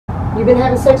You've been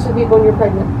having sex with people and you're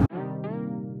pregnant.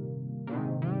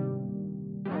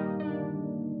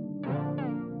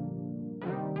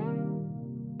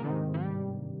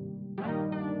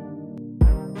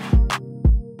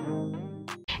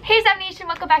 Hey SavNation,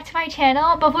 welcome back to my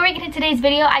channel. Before we get into today's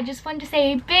video, I just wanted to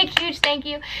say a big, huge thank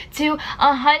you to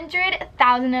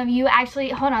 100,000 of you.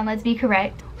 Actually, hold on, let's be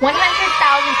correct.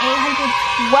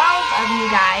 100,812 of you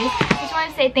guys. I just want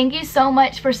to say thank you so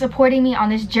much for supporting me on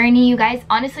this journey. You guys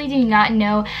honestly do not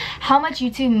know how much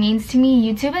YouTube means to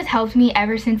me. YouTube has helped me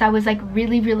ever since I was like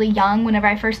really young. Whenever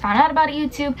I first found out about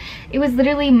YouTube, it was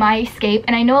literally my escape.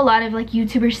 And I know a lot of like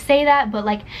YouTubers say that, but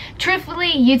like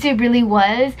truthfully, YouTube really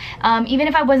was. Even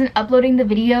if I wasn't uploading the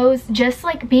videos, just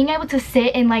like being able to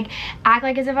sit and like act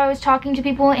like as if I was talking to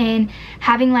people and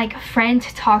having like a friend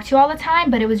to talk to all the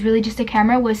time, but it was really just a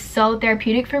camera, was so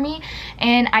therapeutic for me.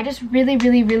 And I just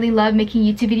really love making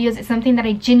YouTube videos. It's something that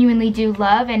I genuinely do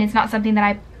love, and it's not something that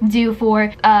I do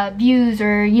for views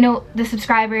or, you know, the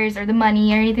subscribers or the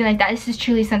money or anything like that. This is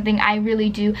truly something I really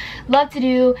do love to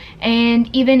do,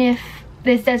 and even if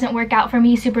this doesn't work out for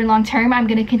me super long term, I'm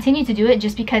gonna continue to do it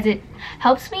just because it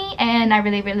helps me and I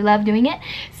really love doing it.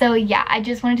 So yeah, I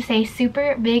just wanted to say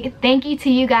super big thank you to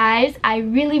you guys. I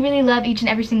really love each and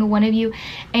every single one of you,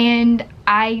 and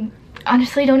I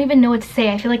honestly don't even know what to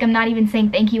say. I feel like I'm not even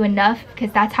saying thank you enough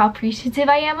because that's how appreciative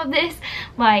I am of this.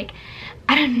 Like,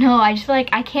 I don't know, I just feel like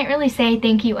I can't really say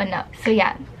thank you enough. So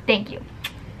yeah, thank you.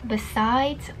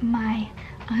 Besides my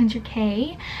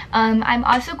 100K, I'm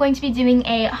also going to be doing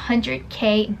a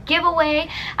 100K giveaway.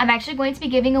 I'm actually going to be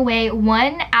giving away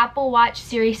one Apple Watch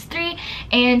Series 3,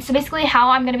 and so basically how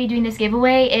I'm going to be doing this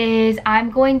giveaway is I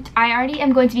already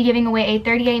am going to be giving away a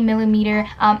 38mm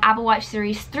Apple Watch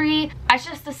Series 3. That's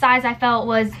just the size I felt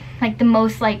was like the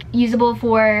most like usable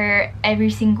for every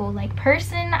single like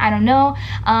person. I don't know,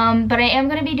 but I am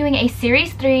going to be doing a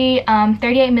Series 3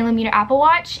 38mm Apple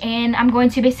Watch, and I'm going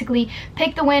to basically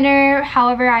pick the winner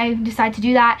however I decide to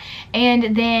do that,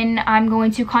 and then I'm going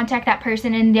to contact that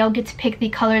person and they'll get to pick the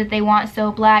color that they want.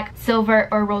 So black, silver,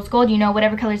 or rose gold, you know,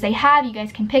 whatever colors they have, you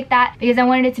guys can pick that, because I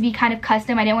wanted it to be kind of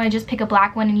custom. I didn't want to just pick a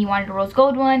black one and you wanted a rose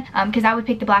gold one, because I would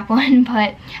pick the black one,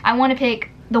 but I want to pick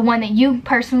the one that you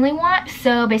personally want.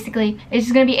 So basically it's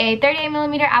just gonna be a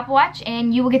 38mm Apple Watch,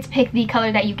 and you will get to pick the color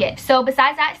that you get. So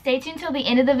besides that, stay tuned till the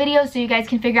end of the video so you guys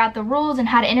can figure out the rules and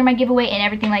how to enter my giveaway and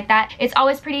everything like that. It's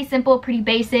always pretty simple, pretty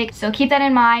basic, so keep that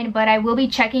in mind. But I will be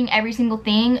checking every single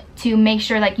thing to make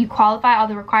sure like you qualify all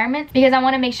the requirements, because I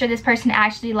want to make sure this person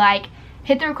actually like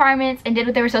hit the requirements and did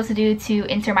what they were supposed to do to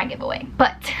enter my giveaway.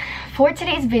 But for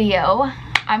today's video,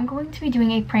 I'm going to be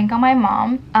doing a prank on my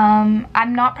mom.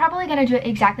 I'm not probably gonna do it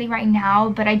exactly right now,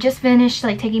 but I just finished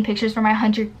like taking pictures for my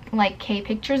 100K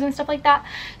pictures and stuff like that,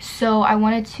 so I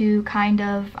wanted to kind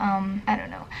of I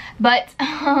don't know, but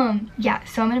yeah,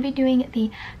 so I'm gonna be doing the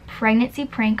pregnancy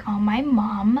prank on my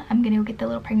mom. I'm gonna go get the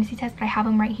little pregnancy test, but I have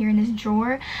them right here in this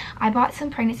drawer. I bought some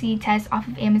pregnancy tests off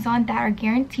of Amazon that are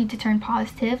guaranteed to turn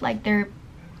positive, like they're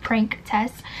prank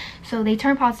tests, so they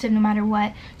turn positive no matter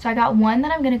what. So I got one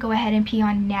that I'm gonna go ahead and pee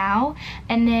on now,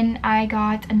 and then I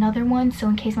got another one so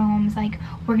in case my mom's like,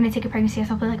 we're gonna take a pregnancy test,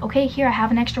 I'll be like, okay, here, I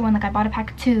have an extra one, like I bought a pack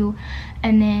of 2,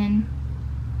 and then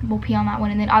we'll pee on that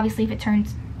one. And then obviously if it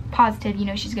turns positive, you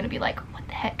know, she's gonna be like, what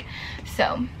the heck.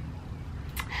 So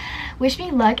wish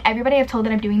me luck. Everybody I've told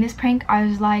that I'm doing this prank, I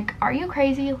was like, are you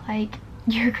crazy? Like,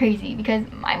 you're crazy, because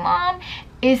my mom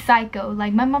is psycho.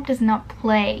 Like, my mom does not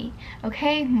play,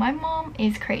 okay? My mom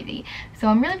is crazy. So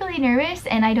I'm really nervous,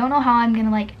 and I don't know how I'm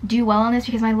gonna like do well on this,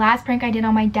 because my last prank I did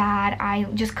on my dad, I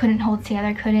just couldn't hold it together.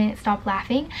 I couldn't stop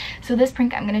laughing. So this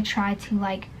prank I'm gonna try to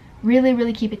like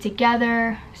really keep it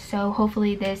together, so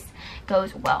hopefully this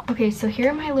goes well. Okay, so here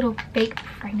are my little fake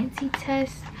pregnancy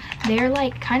tests. They're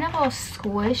like kind of all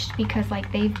squished because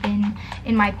like they've been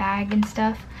in my bag and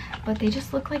stuff, but they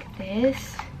just look like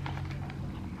this.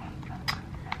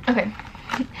 Okay,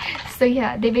 so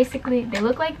yeah, they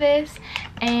look like this,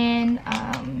 and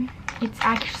it's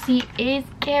actually is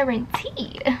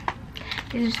guaranteed.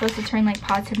 These are supposed to turn like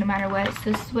positive no matter what.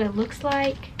 So this is what it looks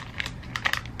like.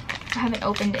 I haven't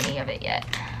opened any of it yet,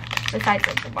 besides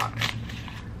like the box.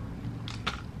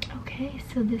 Okay,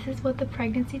 so this is what the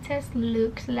pregnancy test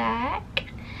looks like,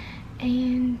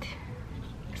 and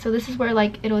so this is where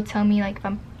like it'll tell me like if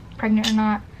I'm pregnant or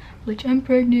not, which I'm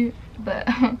pregnant, but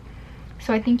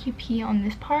so I think you pee on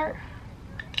this part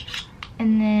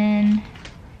and then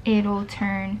it'll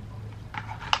turn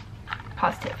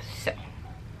positive. So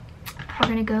we're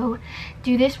gonna go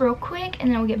do this real quick,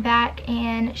 and then we'll get back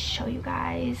and show you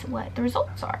guys what the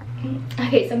results are.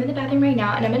 Okay, so I'm in the bathroom right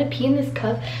now, and I'm gonna pee in this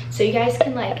cup so you guys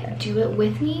can like do it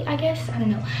with me, I guess. I don't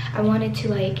know, I wanted to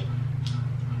like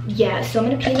yeah, so I'm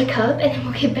gonna pee in the cup and then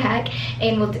we'll get back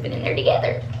and we'll dip it in there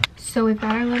together. So we've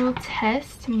got our little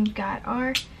test and we've got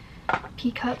our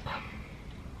pee cup.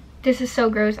 This is so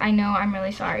gross, I know, I'm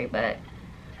really sorry, but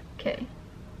okay.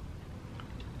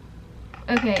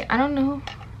 Okay, I don't know.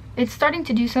 It's starting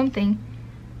to do something.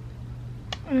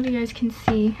 I don't know if you guys can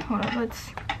see. Hold on,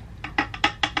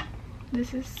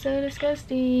 this is so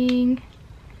disgusting.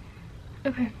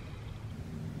 Okay.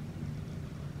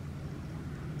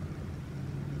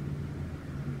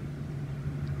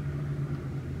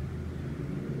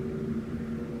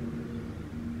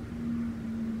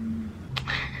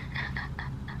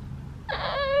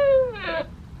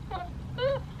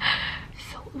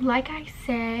 Like I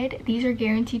said, these are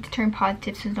guaranteed to turn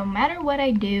positive, so no matter what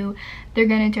I do, they're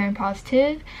gonna turn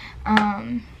positive.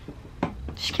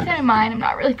 Just keep that in mind. I'm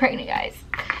not really pregnant, guys,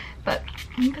 but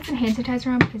I'm gonna put some hand sanitizer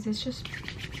on because it's just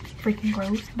freaking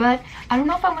gross. But I don't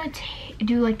know if I want to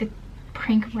do like the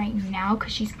prank right now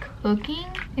because she's cooking.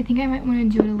 I think I might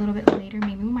want to do it a little bit later,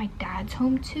 maybe when my dad's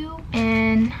home too,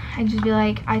 and I just be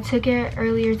like, I took it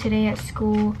earlier today at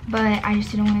school, but I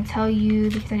just didn't want to tell you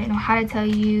because I didn't know how to tell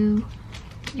you.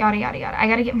 Yada yada yada. I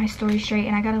gotta get my story straight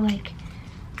and I gotta like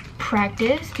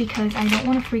practice because I don't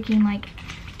want to freaking like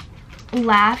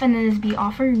laugh and then just be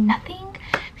off for nothing,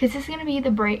 because this is gonna be the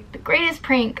greatest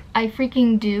prank I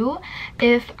freaking do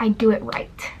if I do it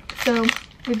right. So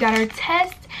we've got our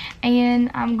test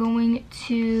and I'm going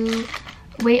to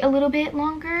wait a little bit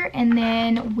longer and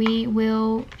then we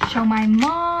will show my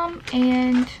mom,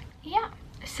 and yeah,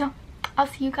 so I'll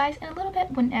see you guys in a little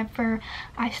bit whenever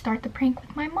I start the prank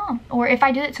with my mom. Or if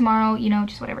I do it tomorrow, you know,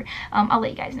 just whatever. I'll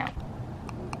let you guys know.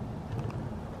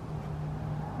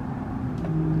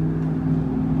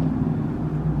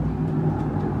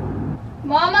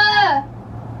 Mama!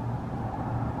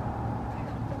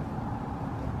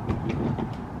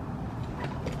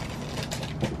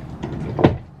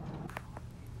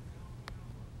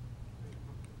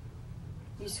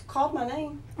 You called my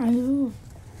name. I know.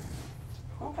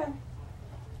 Okay.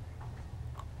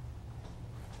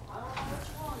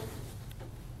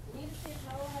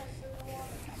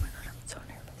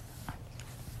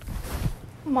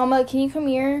 Mama, can you come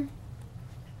here?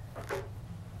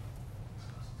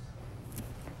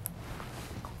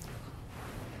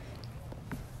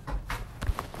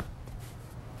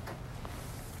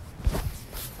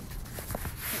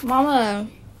 Mama.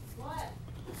 What?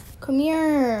 Come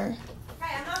here.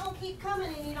 Hey, I'm not gonna keep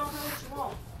coming and you don't know what you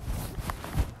want.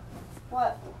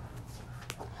 What?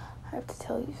 I have to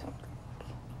tell you something.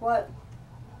 What?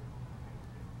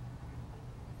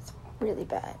 It's really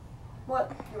bad.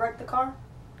 What? You wrecked the car?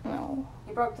 No.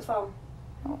 You broke the phone?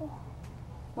 No.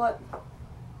 What?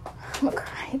 I'm gonna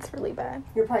cry. It's really bad.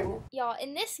 You're pregnant. Y'all,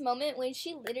 in this moment when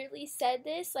she literally said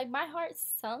this, like my heart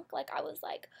sunk. Like I was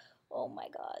like, oh my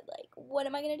god, like what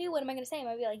am I gonna do? What am I gonna say? Am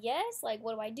I gonna be like, yes? Like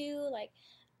what do I do? Like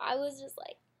I was just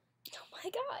like, oh my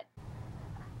god.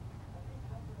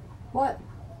 What?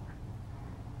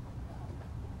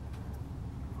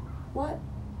 What?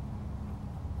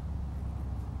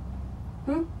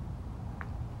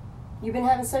 You've been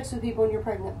having sex with people and you're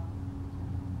pregnant.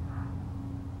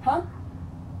 Huh?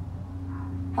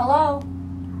 Hello?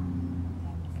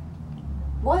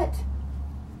 What?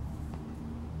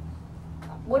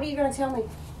 What are you gonna tell me?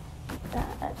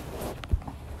 Dad.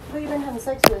 Who you been having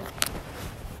sex with?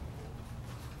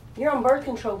 You're on birth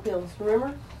control pills,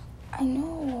 remember? I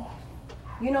know.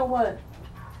 You know what?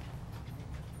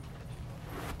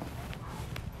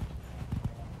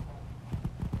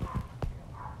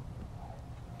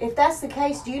 If that's the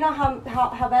case, do you know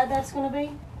how bad that's going to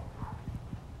be?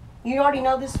 You already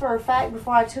know this for a fact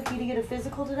before I took you to get a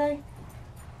physical today?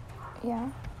 Yeah.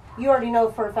 You already know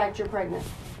for a fact you're pregnant.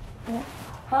 Yeah.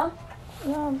 Huh?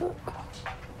 Yeah, look.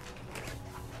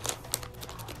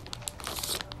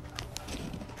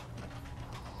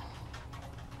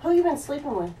 Who you been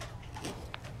sleeping with?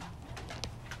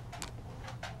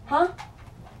 Huh?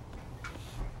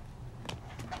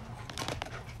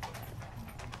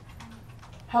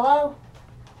 Hello?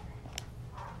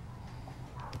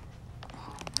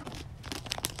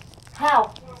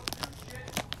 How?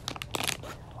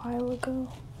 A while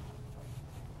ago.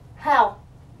 How?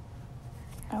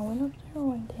 I went up there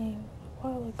one day a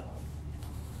while ago.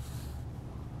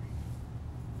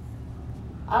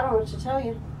 I don't know what to tell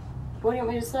you. What do you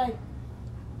want me to say?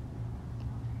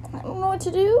 I don't know what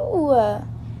to do.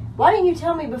 Why didn't you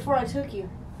tell me before I took you?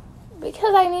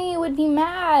 Because I knew you would be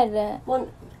mad.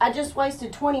 Well, I just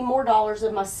wasted $20 more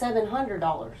of my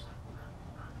 $700.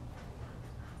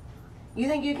 You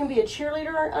think you can be a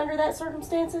cheerleader under that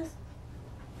circumstances?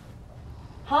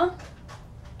 Huh?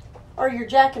 Or you're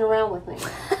jacking around with me?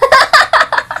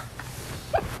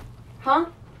 Huh?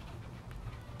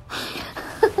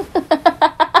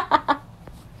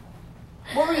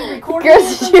 What were you recording?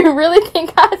 Girls, did you really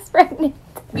think I was pregnant?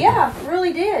 Yeah,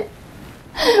 really did.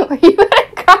 Were you gonna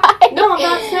cry? No, I'm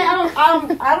not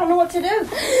saying. I don't know what to do.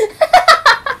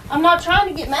 I'm not trying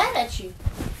to get mad at you.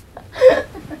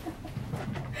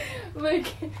 Look.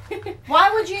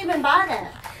 Why would you even buy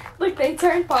that? Look, they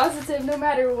turn positive no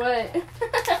matter what.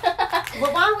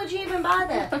 Well, why would you even buy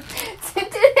that? To do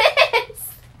this.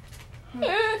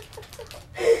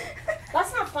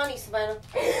 That's not funny, Savannah.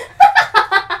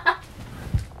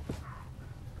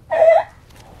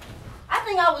 I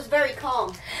think I was very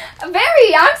calm.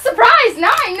 Very. I'm surprised.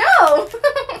 Now I know.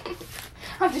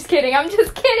 I'm just kidding. I'm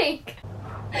just kidding.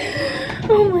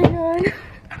 Oh my god.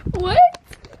 What?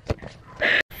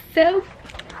 So,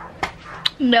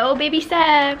 no baby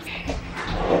steps.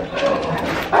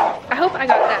 I hope I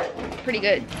got that pretty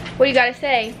good. What do you gotta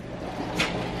say?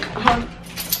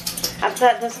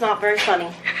 That's not very funny.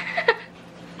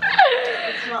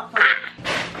 It's not funny.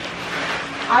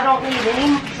 I don't need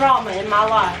any drama in my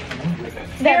life.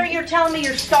 There, you're telling me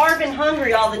you're starving,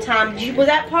 hungry all the time. Was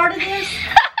that part of this?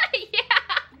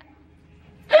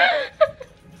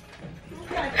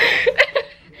 Yeah.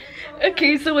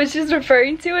 Okay, so what she's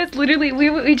referring to is literally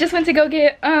we just went to go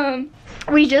get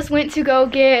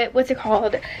what's it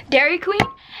called, Dairy Queen,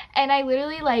 and I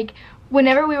literally, like,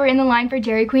 whenever we were in the line for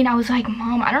Dairy Queen, I was like,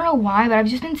 Mom, I don't know why, but I've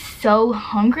just been so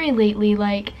hungry lately.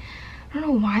 Like, I don't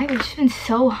know why, but I've just been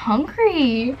so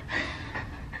hungry.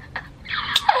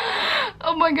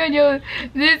 Oh my god, yo,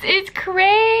 this is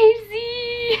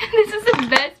crazy. This is the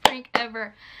best prank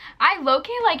ever. I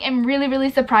low-key, like, am really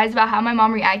surprised about how my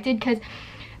mom reacted, because,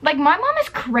 like, my mom is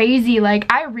crazy. Like,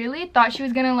 I really thought she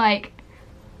was gonna, like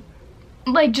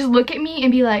just look at me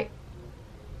and be like,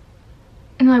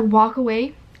 and, like, walk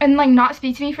away and, like, not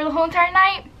speak to me for the whole entire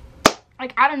night.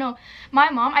 Like, I don't know. My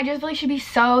mom, I just feel like she'd be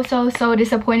so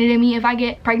disappointed in me if I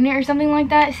get pregnant or something like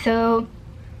that. So,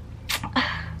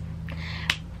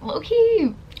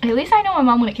 low-key, at least I know my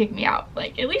mom wouldn't kick me out.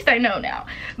 Like, at least I know now.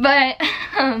 But,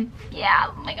 yeah,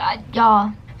 oh my god,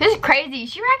 y'all. This is crazy.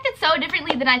 She reacted so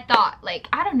differently than I thought. Like,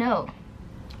 I don't know.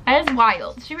 That is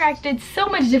wild. She reacted so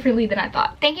much differently than I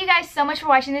thought. Thank you guys so much for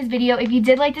watching this video. If you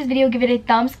did like this video, give it a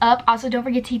thumbs up. Also, don't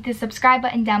forget to hit the subscribe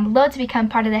button down below to become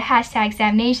part of the hashtag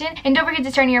SavNation. And don't forget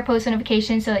to turn on your post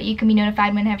notifications so that you can be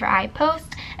notified whenever I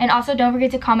post. And also, don't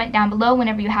forget to comment down below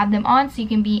whenever you have them on so you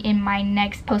can be in my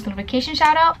next post notification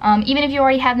shout out. Even if you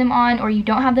already have them on or you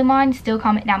don't have them on, still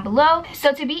comment down below.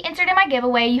 So to be entered in my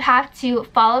giveaway, you have to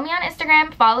follow me on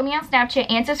Instagram, follow me on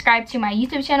Snapchat, and subscribe to my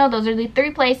YouTube channel. Those are the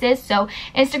 3 places. So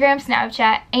Instagram,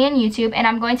 Snapchat, and YouTube. And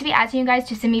I'm going to be asking you guys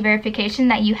to send me verification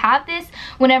that you have this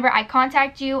whenever I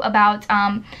contact you about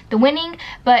the winning.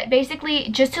 But basically,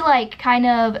 just to, like, kind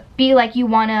of be like you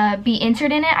want to be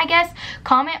entered in it, I guess,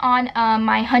 comment on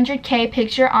my 100K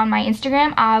picture on my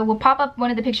Instagram. I will pop up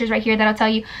one of the pictures right here that'll tell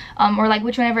you, or like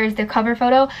whichever is the cover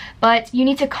photo. But you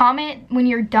need to comment when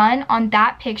you're done on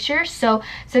that picture. So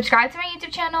subscribe to my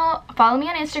YouTube channel, follow me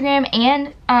on Instagram,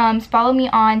 and follow me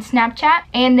on Snapchat.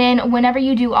 And then whenever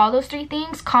you do all those 3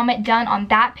 things, comment done on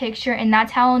that picture, and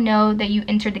that's how I'll know that you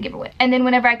entered the giveaway. And then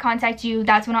whenever I contact you,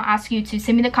 that's when I'll ask you to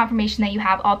send me the confirmation that you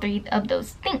have all 3 of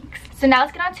those things. So now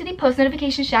let's get on to the post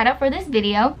notification shout out for this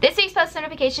video. This week's post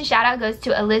notification shout out goes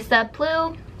to Alyssa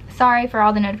Plu. Sorry for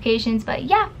all the notifications, but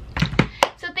yeah.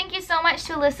 So thank you so much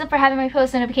to Alyssa for having my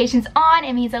post notifications on.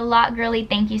 It means a lot, girly.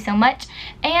 Thank you so much.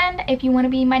 And if you want to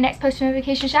be my next post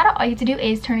notification shout out, all you have to do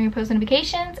is turn on your post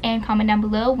notifications and comment down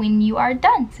below when you are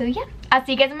done. So yeah, I'll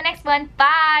see you guys in my next one.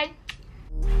 Bye.